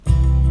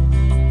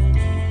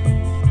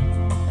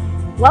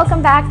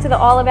Welcome back to the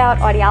All About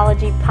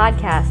Audiology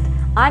podcast.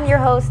 I'm your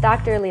host,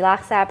 Dr. Lilach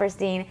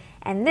Saperstein,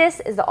 and this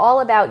is the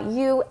All About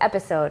You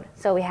episode.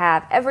 So we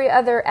have every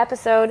other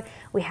episode,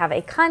 we have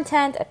a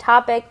content, a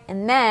topic,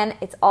 and then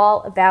it's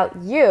all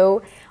about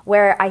you,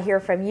 where I hear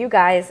from you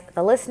guys,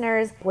 the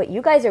listeners, what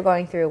you guys are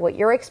going through, what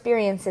your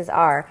experiences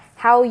are,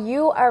 how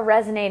you are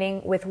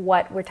resonating with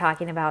what we're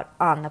talking about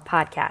on the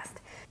podcast.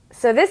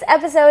 So this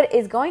episode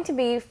is going to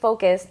be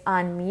focused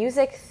on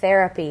music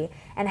therapy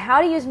and how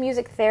to use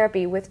music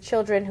therapy with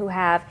children who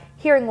have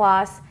hearing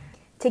loss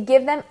to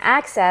give them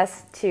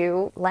access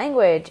to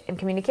language and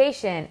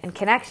communication and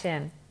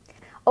connection.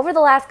 Over the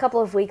last couple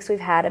of weeks, we've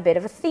had a bit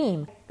of a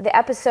theme. The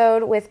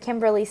episode with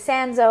Kimberly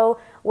Sanzo,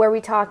 where we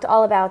talked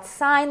all about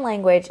sign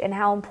language and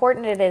how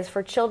important it is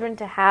for children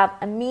to have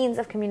a means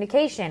of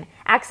communication,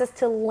 access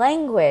to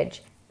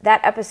language.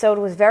 That episode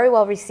was very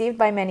well received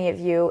by many of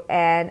you,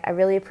 and I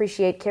really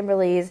appreciate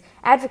Kimberly's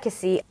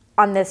advocacy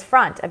on this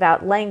front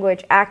about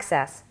language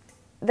access.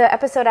 The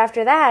episode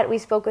after that, we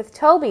spoke with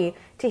Toby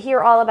to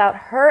hear all about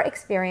her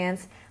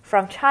experience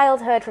from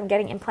childhood, from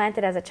getting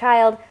implanted as a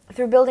child,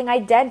 through building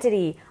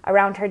identity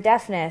around her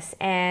deafness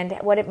and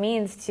what it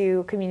means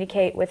to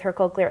communicate with her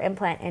cochlear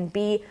implant and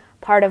be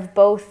part of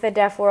both the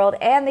deaf world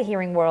and the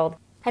hearing world.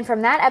 And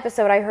from that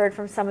episode, I heard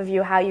from some of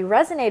you how you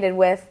resonated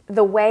with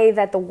the way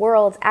that the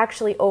worlds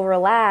actually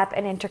overlap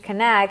and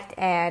interconnect,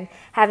 and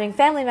having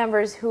family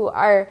members who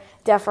are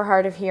deaf or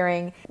hard of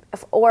hearing,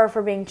 or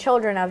for being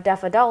children of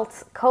deaf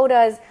adults,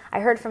 CODAs. I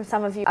heard from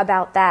some of you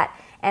about that,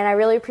 and I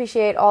really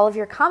appreciate all of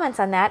your comments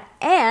on that.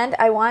 And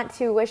I want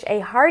to wish a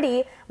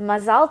hearty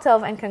Mazal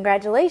Tov and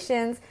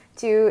congratulations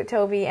to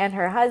Toby and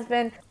her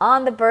husband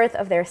on the birth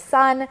of their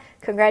son.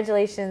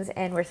 Congratulations,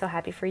 and we're so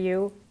happy for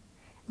you.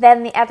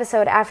 Then the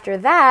episode after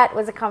that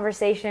was a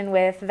conversation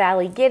with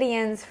Valley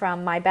Gideons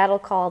from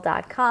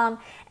mybattlecall.com,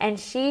 and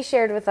she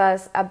shared with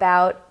us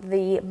about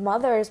the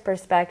mother's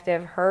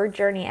perspective, her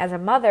journey as a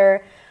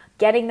mother,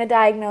 getting the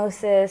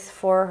diagnosis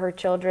for her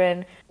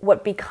children,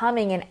 what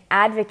becoming an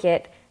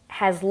advocate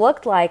has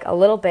looked like a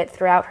little bit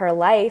throughout her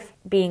life,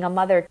 being a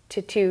mother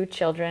to 2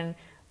 children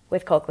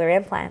with cochlear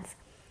implants.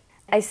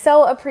 I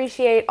so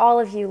appreciate all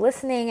of you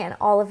listening and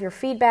all of your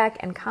feedback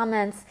and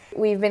comments.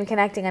 We've been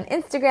connecting on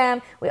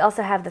Instagram. We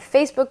also have the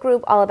Facebook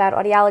group, All About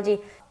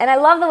Audiology. And I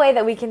love the way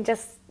that we can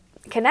just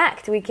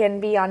connect. We can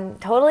be on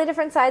totally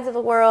different sides of the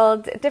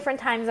world,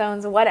 different time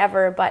zones,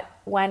 whatever. But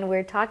when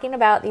we're talking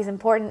about these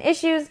important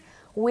issues,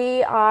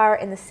 we are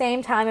in the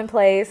same time and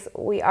place.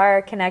 We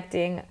are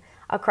connecting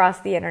across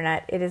the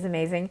internet. It is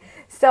amazing.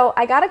 So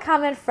I got a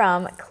comment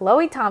from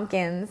Chloe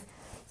Tompkins.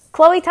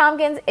 Chloe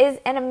Tompkins is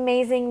an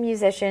amazing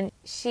musician.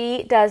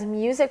 She does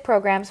music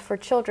programs for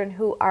children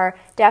who are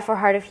deaf or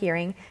hard of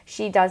hearing.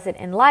 She does it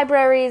in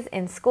libraries,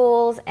 in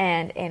schools,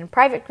 and in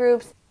private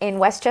groups in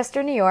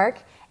Westchester, New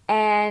York.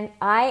 And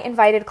I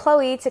invited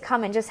Chloe to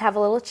come and just have a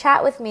little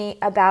chat with me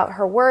about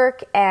her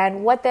work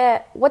and what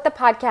the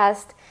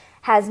podcast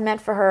has meant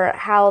for her,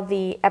 how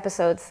the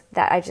episodes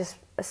that I just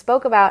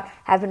spoke about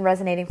have been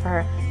resonating for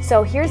her.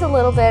 So here's a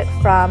little bit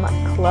from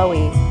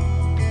Chloe.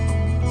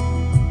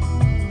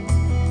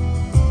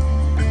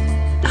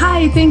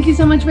 Hi, thank you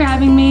so much for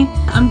having me.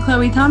 I'm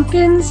Chloe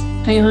Tompkins.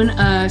 I own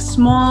a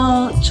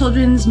small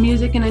children's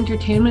music and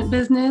entertainment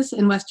business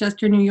in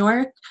Westchester, New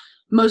York.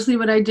 Mostly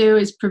what I do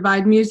is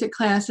provide music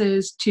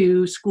classes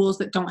to schools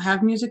that don't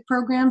have music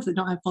programs, that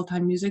don't have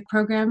full-time music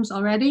programs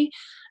already.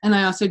 And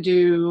I also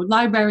do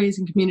libraries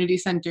and community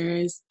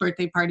centers,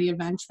 birthday party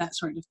events, that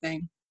sort of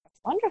thing.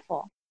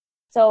 Wonderful.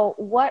 So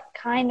what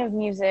kind of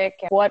music,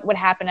 what would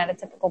happen at a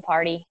typical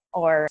party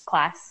or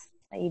class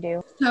that you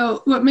do?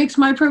 So what makes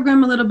my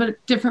program a little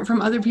bit different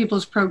from other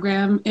people's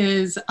program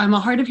is I'm a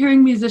hard of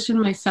hearing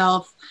musician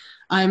myself.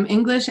 I'm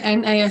English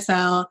and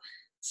ASL,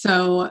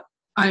 so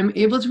I'm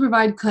able to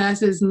provide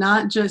classes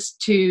not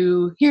just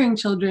to hearing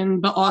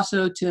children, but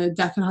also to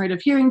deaf and hard of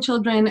hearing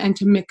children and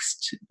to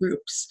mixed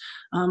groups,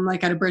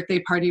 like at a birthday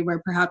party where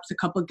perhaps a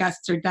couple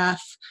guests are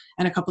deaf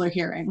and a couple are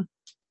hearing.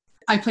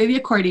 I play the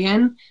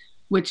accordion,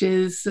 which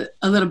is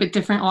a little bit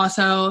different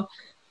also.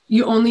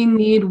 You only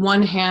need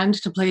one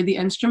hand to play the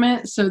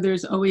instrument, so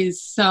there's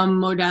always some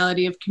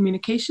modality of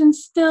communication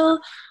still.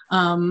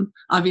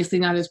 Obviously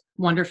not as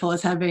wonderful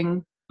as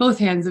having both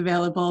hands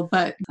available,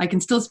 but I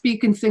can still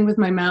speak and sing with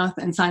my mouth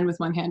and sign with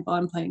one hand while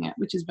I'm playing it,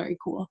 which is very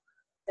cool.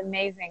 It's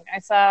amazing. I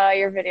saw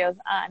your videos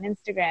on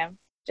Instagram,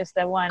 just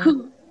the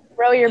one,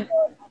 row your boat.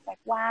 I was like,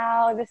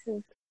 wow,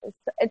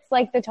 it's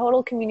like the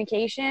total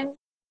communication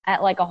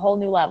at like a whole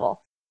new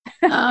level.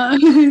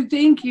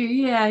 Thank you,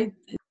 yeah.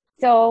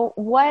 So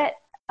what,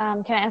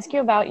 can I ask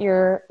you about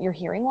your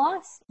hearing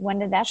loss? When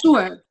did that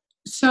start? Sure.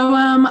 So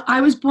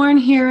I was born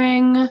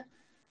hearing.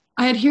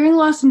 I had hearing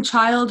loss in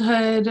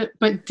childhood,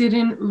 but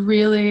didn't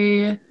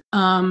really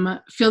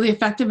feel the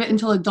effect of it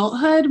until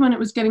adulthood, when it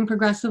was getting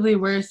progressively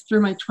worse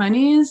through my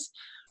 20s.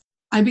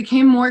 I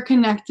became more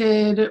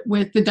connected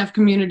with the deaf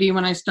community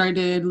when I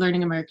started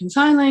learning American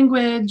Sign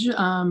Language.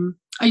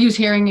 I use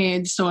hearing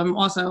aids, so I'm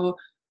also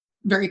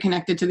very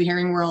connected to the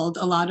hearing world.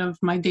 A lot of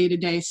my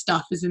day-to-day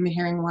stuff is in the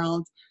hearing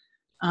world.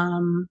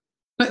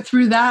 but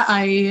through that,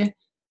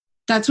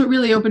 that's what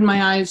really opened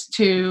my eyes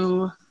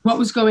to what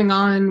was going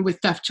on with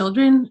deaf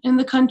children in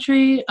the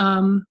country.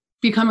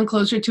 Becoming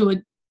closer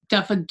to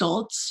deaf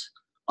adults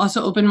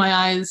also opened my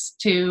eyes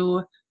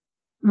to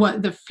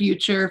what the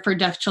future for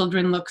deaf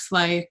children looks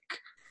like,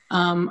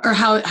 or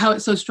how it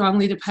so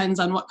strongly depends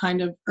on what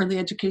kind of early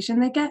education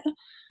they get.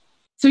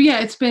 So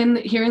yeah,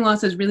 hearing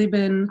loss has really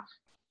been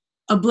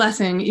a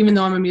blessing, even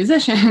though I'm a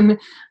musician.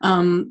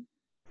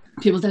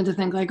 People tend to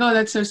think like, oh,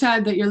 that's so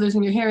sad that you're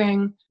losing your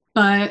hearing.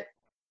 But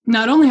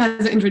not only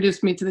has it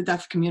introduced me to the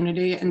deaf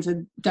community and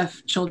to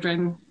deaf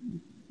children,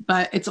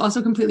 but it's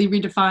also completely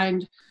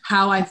redefined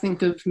how I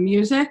think of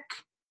music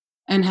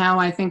and how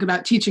I think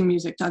about teaching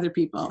music to other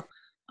people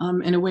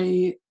in a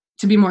way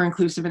to be more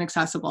inclusive and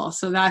accessible.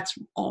 So that's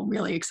all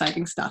really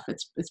exciting stuff.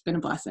 It's been a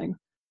blessing.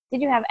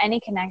 Did you have any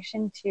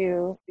connection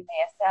to the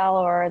ASL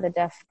or the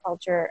deaf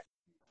culture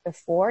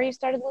before you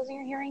started losing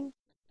your hearing?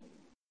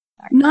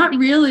 Not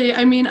really.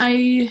 I mean,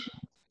 I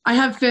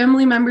have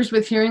family members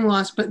with hearing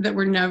loss, but that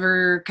were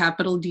never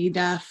capital D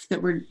deaf,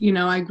 that were,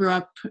 I grew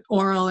up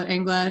oral and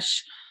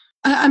English.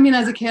 I mean,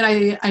 as a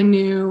kid, I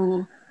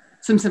knew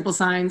some simple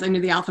signs. I knew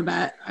the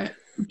alphabet,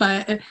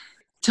 but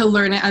to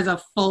learn it as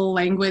a full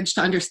language,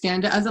 to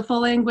understand it as a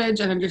full language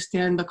and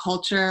understand the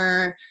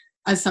culture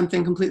as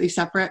something completely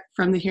separate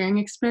from the hearing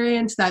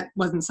experience, that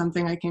wasn't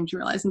something I came to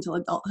realize until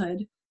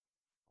adulthood.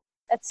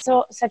 That's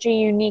such a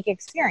unique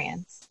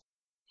experience.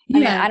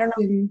 I don't know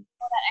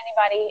that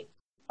anybody,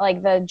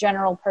 like the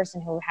general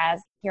person who has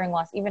hearing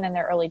loss, even in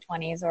their early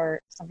 20s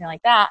or something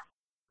like that,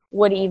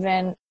 would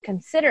even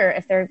consider,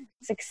 if they're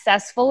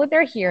successful with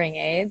their hearing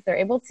aids, they're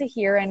able to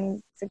hear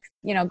and,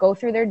 go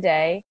through their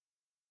day.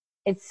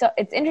 It's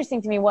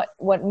interesting to me what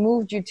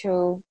moved you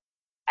to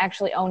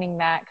actually owning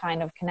that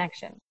kind of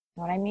connection.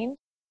 You know what I mean?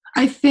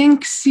 I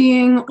think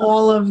seeing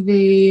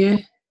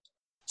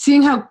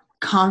how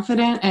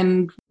confident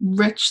and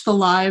rich the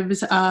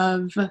lives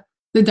of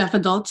the deaf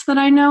adults that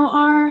I know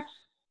are.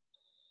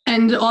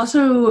 And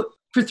also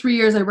for 3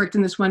 years, I worked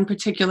in this one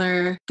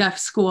particular deaf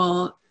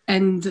school,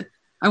 and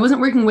I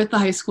wasn't working with the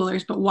high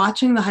schoolers, but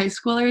watching the high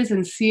schoolers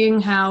and seeing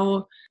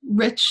how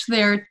rich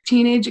their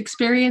teenage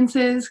experience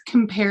is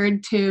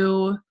compared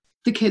to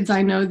the kids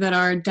I know that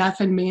are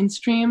deaf and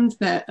mainstreamed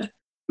that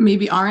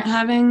maybe aren't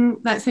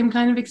having that same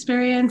kind of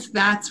experience.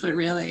 That's what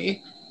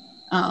really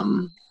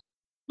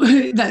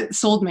that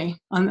sold me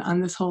on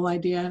this whole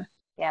idea.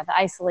 Yeah, the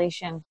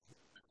isolation.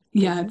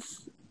 Yeah,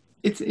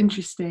 it's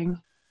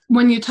interesting.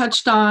 When you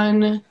touched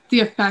on the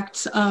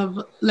effects of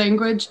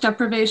language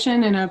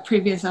deprivation in a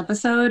previous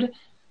episode,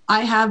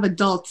 I have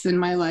adults in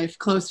my life,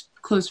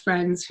 close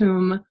friends,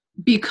 whom,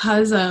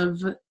 because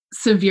of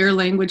severe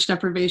language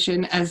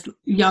deprivation as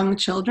young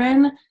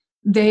children,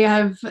 they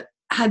have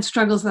had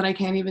struggles that I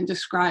can't even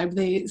describe.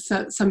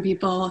 Some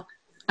people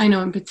I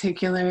know in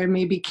particular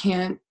maybe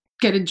can't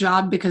get a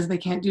job because they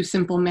can't do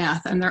simple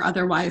math, and they're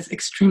otherwise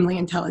extremely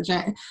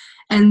intelligent.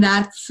 And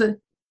that's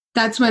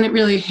when it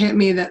really hit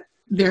me that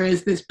there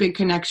is this big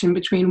connection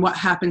between what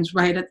happens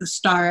right at the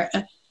start,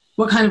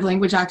 what kind of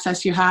language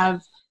access you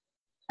have,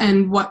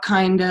 and what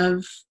kind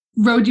of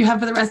road you have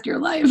for the rest of your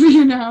life,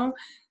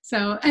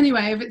 So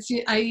anyway,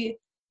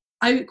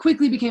 I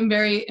quickly became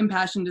very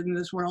impassioned in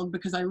this world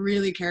because I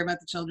really care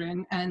about the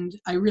children, and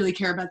I really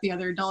care about the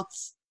other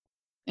adults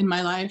in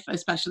my life,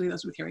 especially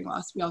those with hearing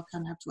loss. We all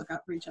kind of have to look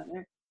out for each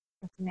other.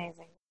 That's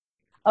amazing.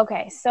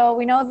 Okay, so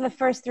we know the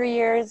first 3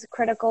 years,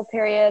 critical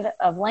period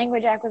of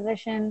language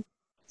acquisition.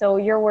 So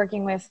you're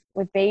working with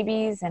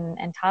babies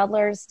and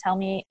toddlers. Tell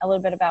me a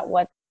little bit about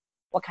what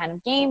kind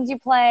of games you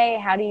play.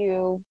 How do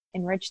you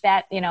enrich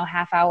that,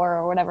 half hour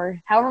or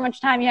whatever, however much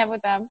time you have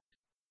with them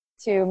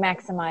to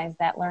maximize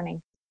that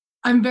learning?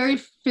 I'm very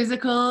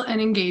physical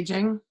and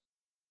engaging,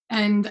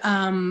 and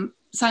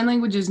sign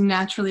language is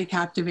naturally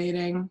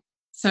captivating.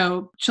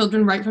 So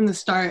children right from the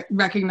start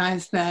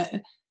recognize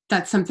that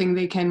that's something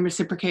they can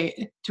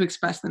reciprocate to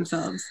express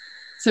themselves.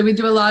 So we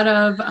do a lot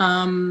of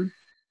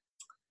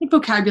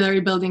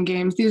vocabulary building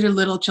games. These are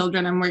little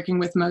children I'm working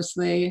with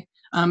mostly.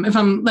 If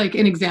I'm like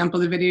an example,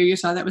 the video you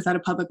saw that was at a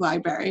public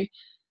library.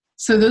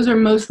 So those are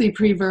mostly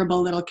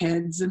pre-verbal little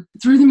kids.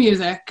 Through the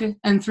music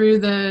and through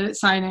the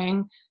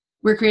signing,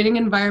 we're creating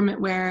an environment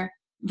where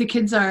the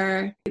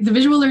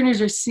visual learners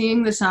are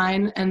seeing the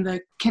sign, and the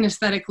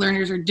kinesthetic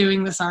learners are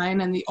doing the sign,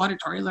 and the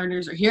auditory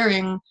learners are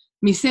hearing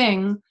me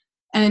sing.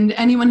 And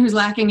anyone who's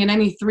lacking in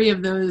any three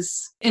of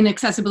those, in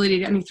accessibility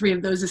to any three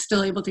of those, is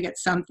still able to get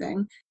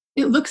something.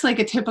 It looks like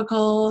a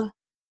typical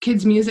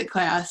kids' music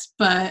class,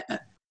 but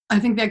I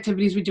think the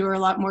activities we do are a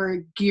lot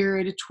more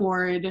geared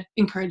toward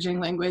encouraging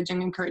language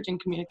and encouraging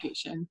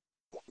communication.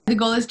 The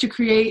goal is to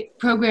create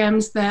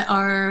programs that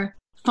are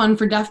fun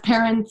for deaf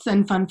parents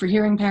and fun for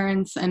hearing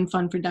parents and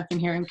fun for deaf and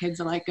hearing kids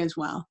alike as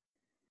well.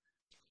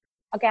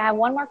 Okay, I have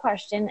one more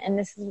question, and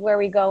this is where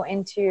we go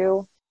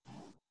into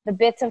the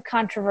bits of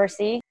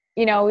controversy.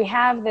 We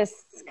have this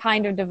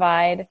kind of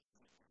divide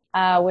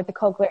with the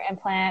cochlear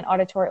implant,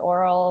 auditory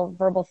oral,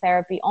 verbal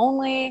therapy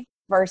only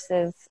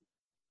versus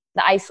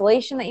the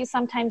isolation that you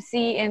sometimes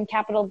see in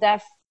capital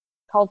deaf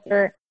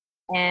culture.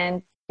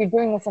 And you're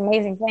doing this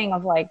amazing thing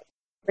of like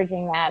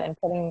bridging that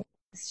and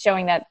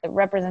showing that the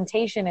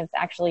representation is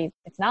actually,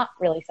 it's not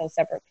really so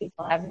separate.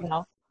 People have,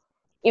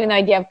 even the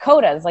idea of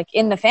codas, like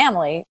in the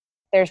family,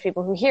 there's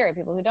people who hear it,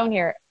 people who don't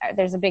hear it.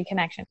 There's a big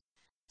connection.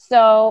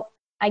 So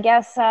I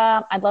guess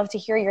I'd love to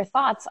hear your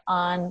thoughts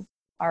on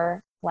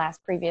our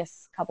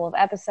previous couple of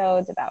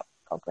episodes about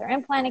cochlear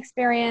implant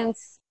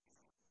experience,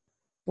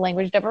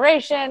 language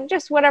deprivation,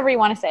 just whatever you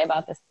want to say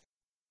about this.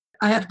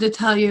 I have to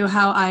tell you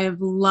how I have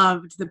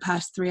loved the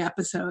past 3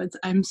 episodes.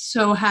 I'm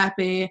so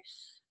happy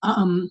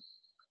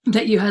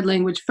that you had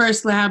Language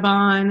First Lab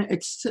on.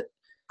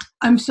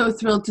 I'm so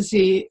thrilled to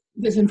see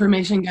this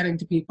information getting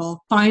to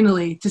people.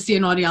 Finally, to see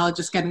an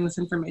audiologist getting this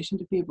information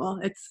to people.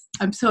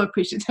 I'm so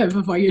appreciative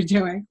of what you're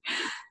doing.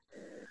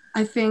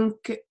 I think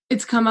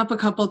it's come up a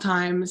couple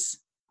times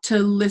to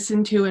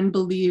listen to and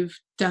believe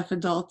deaf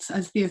adults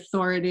as the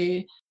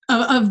authority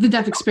of the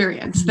deaf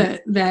experience,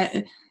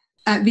 that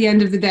at the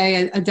end of the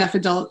day, a deaf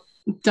adult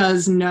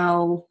does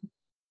know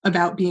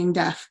about being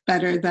deaf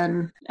better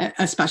than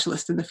a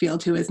specialist in the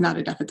field who is not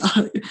a deaf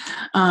adult.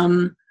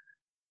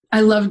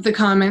 I loved the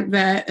comment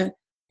that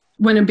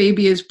when a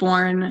baby is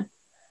born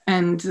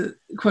and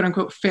quote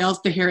unquote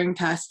fails the hearing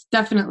test,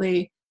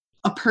 definitely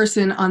a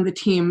person on the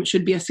team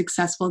should be a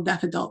successful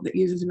deaf adult that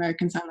uses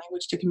American Sign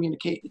Language to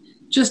communicate,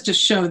 just to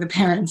show the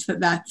parents that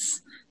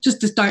that's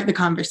just to start the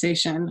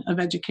conversation of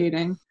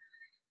educating.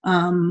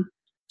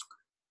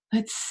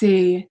 Let's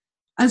see.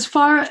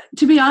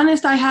 To be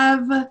honest, I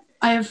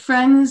have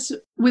friends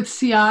with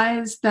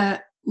CIs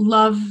that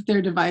love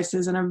their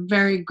devices and are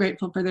very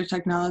grateful for their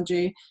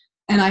technology.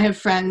 And I have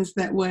friends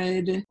that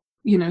would,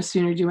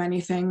 sooner do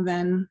anything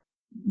than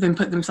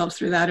put themselves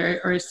through that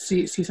or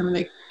see someone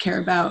they care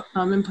about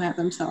implant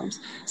themselves.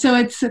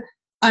 So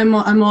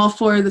I'm all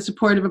for the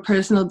support of a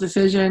personal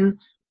decision.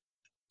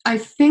 I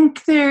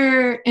think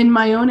in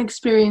my own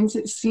experience,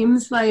 it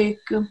seems like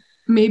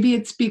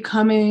maybe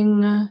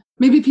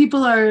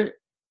people are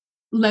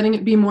letting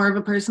it be more of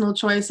a personal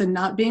choice and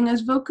not being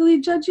as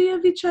vocally judgy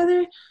of each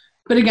other.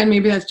 But again,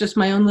 maybe that's just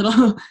my own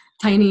little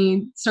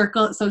tiny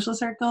social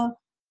circle.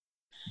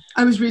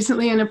 I was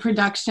recently in a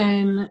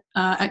production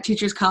at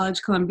Teachers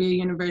College, Columbia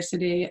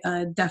University,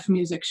 a deaf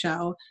music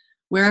show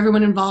where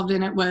everyone involved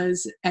in it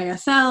was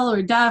ASL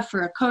or deaf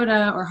or a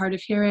coda or hard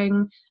of hearing.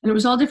 And it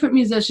was all different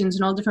musicians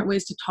and all different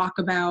ways to talk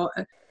about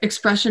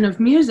expression of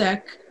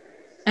music.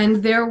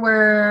 And there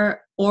were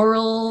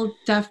oral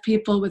deaf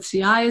people with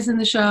CIs in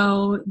the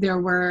show. There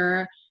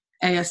were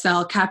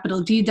ASL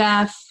capital D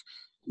deaf.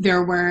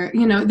 There was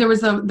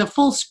the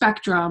full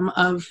spectrum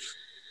of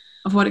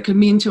what it could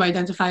mean to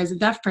identify as a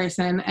deaf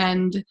person,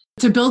 and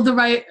to build the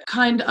right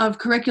kind of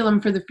curriculum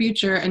for the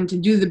future and to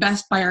do the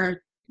best by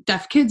our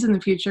deaf kids in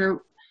the future.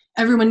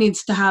 Everyone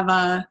needs to have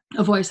a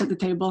voice at the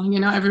table.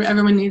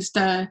 Everyone needs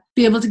to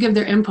be able to give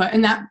their input.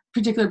 And that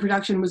particular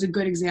production was a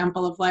good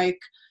example of the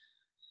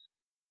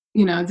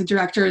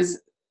director is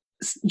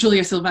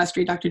Julia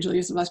Silvestri, Dr.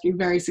 Julia Silvestri,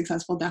 very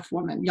successful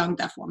young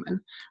deaf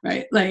woman,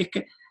 right?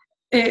 Like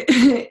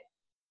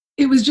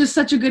it was just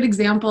such a good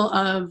example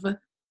of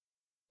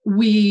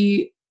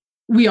we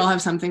all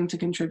have something to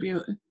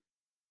contribute.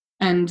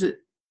 And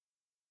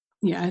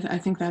yeah, I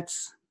think that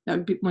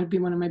would be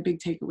one of my big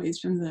takeaways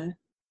from the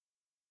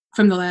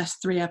last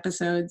 3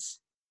 episodes.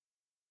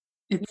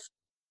 I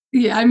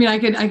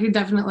could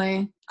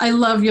definitely, I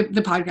love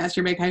the podcast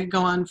you're making. I could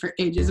go on for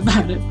ages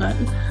about it, but.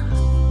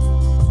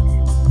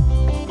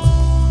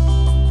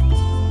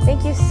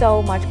 Thank you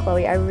so much,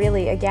 Chloe. I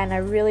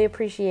really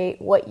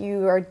appreciate what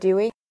you are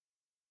doing.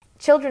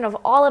 Children of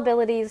all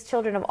abilities,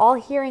 children of all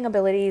hearing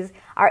abilities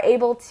are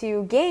able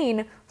to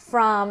gain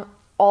from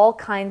all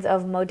kinds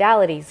of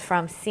modalities,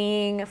 from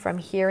seeing, from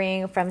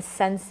hearing, from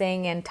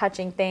sensing and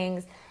touching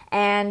things,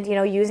 and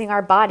using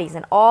our bodies.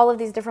 And all of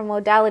these different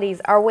modalities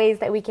are ways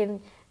that we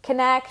can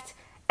connect,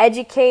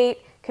 educate,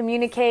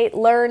 communicate,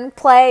 learn,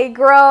 play,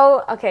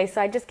 grow. Okay,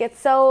 so I just get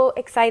so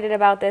excited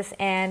about this,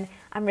 and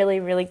I'm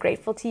really, really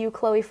grateful to you,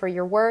 Chloe, for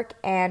your work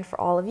and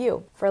for all of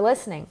you for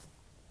listening.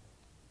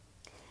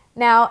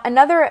 Now,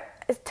 another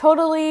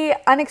totally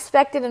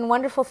unexpected and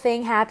wonderful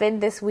thing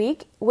happened this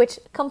week, which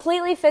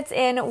completely fits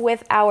in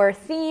with our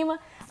theme,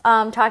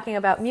 talking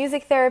about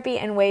music therapy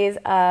and ways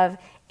of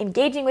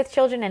engaging with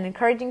children and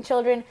encouraging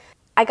children.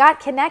 I got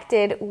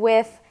connected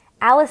with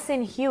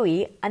Allison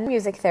Huey, a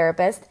music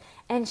therapist,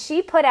 and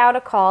she put out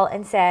a call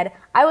and said,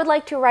 I would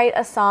like to write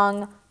a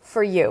song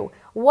for you.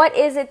 What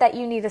is it that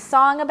you need a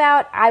song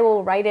about? I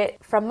will write it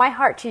from my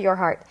heart to your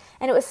heart.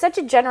 And it was such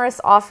a generous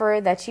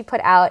offer that she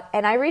put out.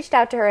 And I reached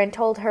out to her and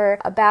told her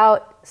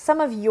about some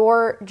of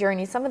your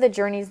journeys, some of the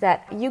journeys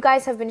that you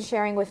guys have been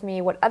sharing with me,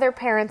 what other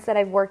parents that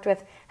I've worked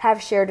with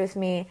have shared with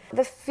me,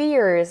 the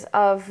fears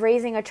of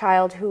raising a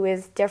child who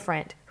is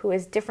different, who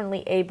is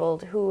differently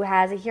abled, who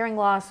has a hearing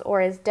loss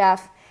or is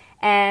deaf,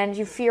 and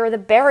you fear the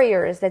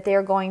barriers that they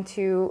are going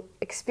to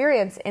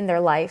experience in their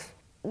life.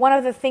 One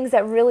of the things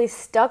that really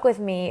stuck with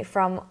me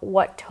from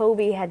what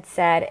Toby had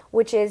said,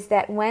 which is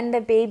that when the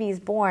baby's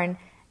born,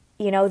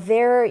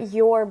 they're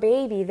your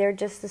baby. They're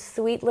just a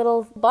sweet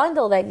little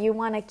bundle that you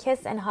want to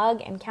kiss and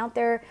hug and count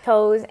their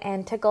toes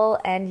and tickle,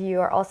 and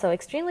you are also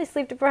extremely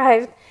sleep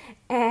deprived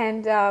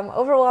and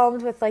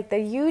overwhelmed with like the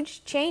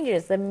huge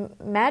changes, the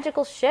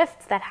magical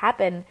shifts that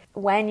happen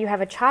when you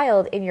have a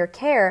child in your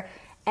care,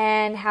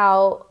 and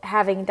how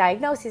having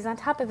diagnoses on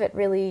top of it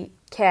really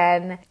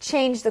can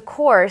change the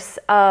course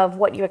of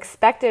what you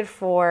expected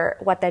for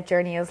what that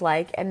journey is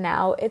like, and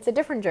now it's a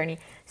different journey.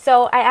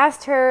 So I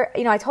asked her,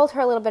 I told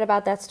her a little bit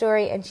about that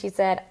story, and she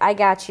said, I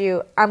got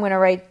you. I'm going to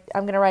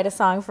write a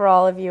song for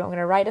all of you. I'm going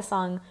to write a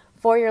song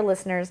for your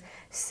listeners.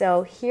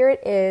 So here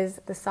it is,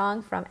 the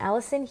song from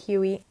Allison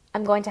Huey.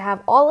 I'm going to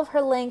have all of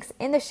her links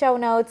in the show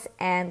notes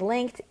and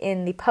linked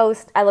in the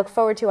post. I look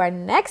forward to our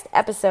next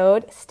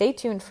episode. Stay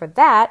tuned for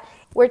that.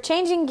 We're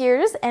changing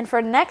gears, and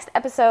for next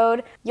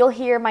episode, you'll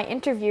hear my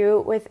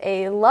interview with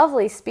a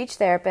lovely speech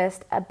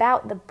therapist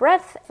about the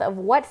breadth of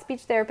what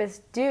speech therapists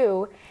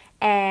do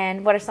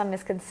and what are some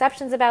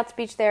misconceptions about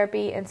speech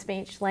therapy and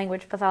speech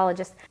language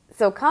pathologists.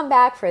 So come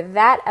back for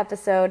that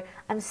episode.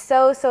 I'm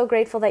so, so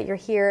grateful that you're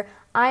here.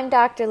 I'm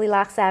Dr.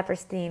 Lilach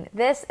Saperstein.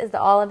 This is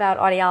the All About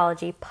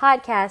Audiology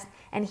podcast,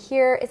 and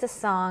here is a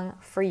song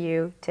for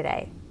you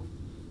today.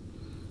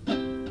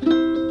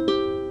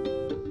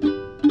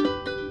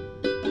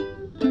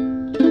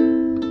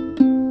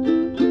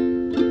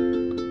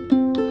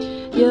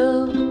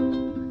 You'll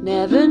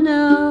never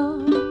know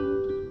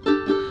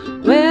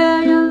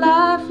where your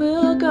life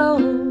will go,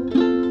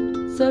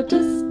 so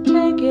just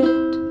take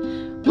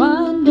it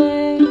one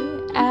day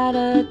at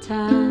a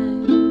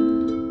time.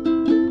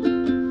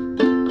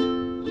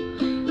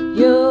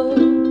 You'll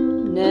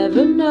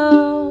never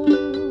know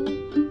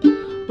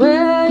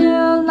where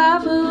your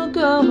life will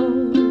go,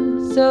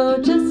 so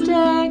just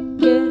take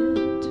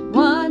it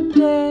one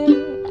day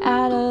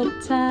at a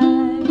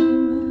time.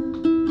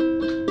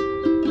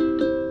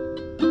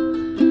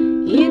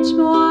 Each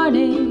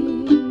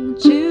morning,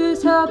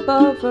 choose hope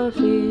over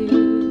fear.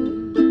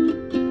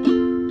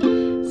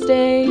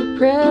 Stay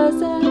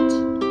present,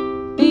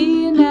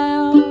 be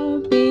now,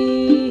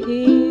 be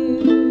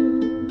here.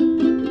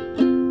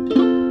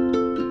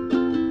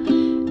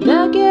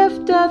 The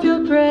gift of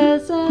your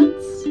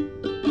presence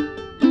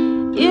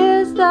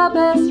is the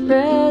best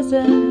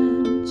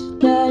present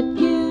that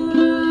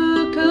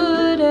you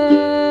could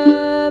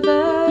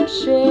ever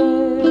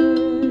share.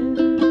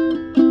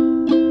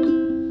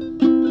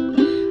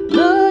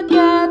 Look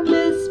at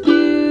this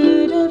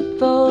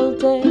beautiful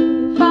day,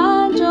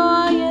 find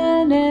joy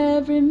in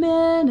every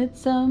minute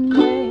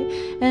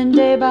someday, and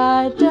day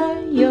by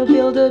day you'll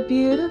build a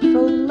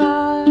beautiful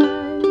life.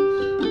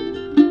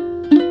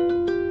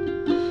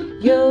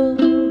 You'll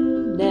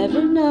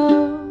never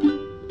know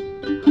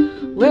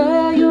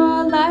where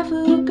your life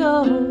will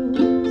go,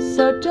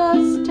 so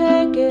just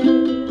take it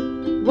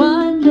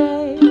one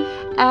day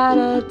at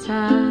a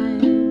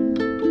time.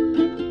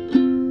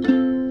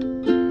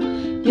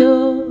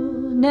 You'll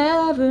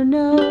never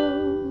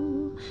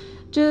know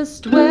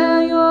just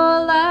where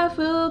your life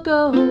will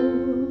go,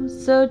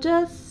 so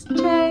just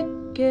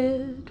take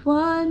it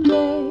one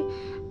day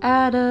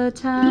at a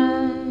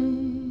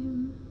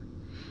time.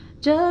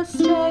 Just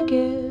take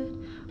it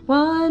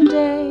one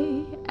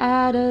day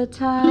at a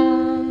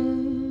time.